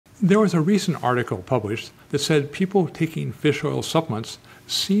There was a recent article published that said people taking fish oil supplements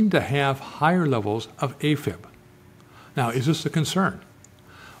seem to have higher levels of A-Fib. Now, is this a concern?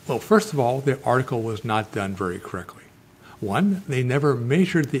 Well, first of all, the article was not done very correctly. One, they never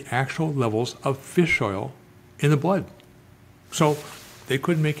measured the actual levels of fish oil in the blood. So they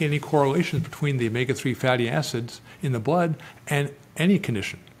couldn't make any correlations between the omega-3 fatty acids in the blood and any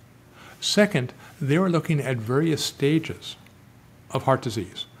condition. Second, they were looking at various stages of heart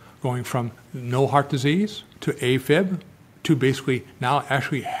disease, going from no heart disease to A-Fib to basically now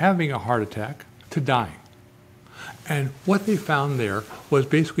actually having a heart attack to dying. And what they found there was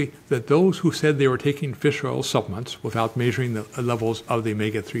basically that those who said they were taking fish oil supplements without measuring the levels of the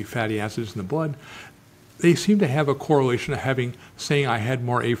omega-3 fatty acids in the blood, they seemed to have a correlation of saying I had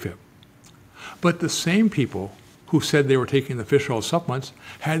more A-Fib. But the same people who said they were taking the fish oil supplements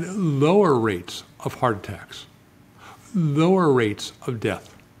had lower rates of heart attacks, lower rates of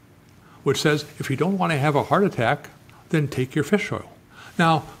death, which says if you don't want to have a heart attack, then take your fish oil.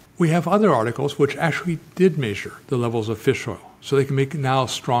 Now, we have other articles which actually did measure the levels of fish oil, so they can make now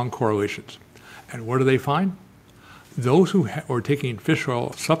strong correlations. And what do they find? Those who were taking fish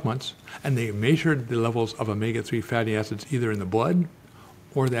oil supplements and they measured the levels of omega-3 fatty acids either in the blood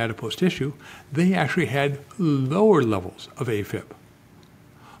or the adipose tissue, they actually had lower levels of A-Fib.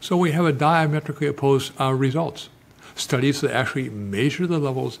 So we have a diametrically opposed results. Studies that actually measure the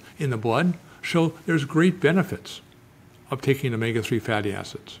levels in the blood show there's great benefits of taking omega-3 fatty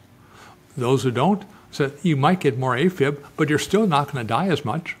acids. Those who don't, so you might get more A-Fib, but you're still not going to die as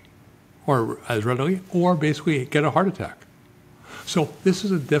much or as readily, or basically get a heart attack. So this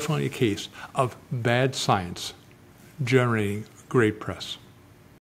is definitely a case of bad science generating great press.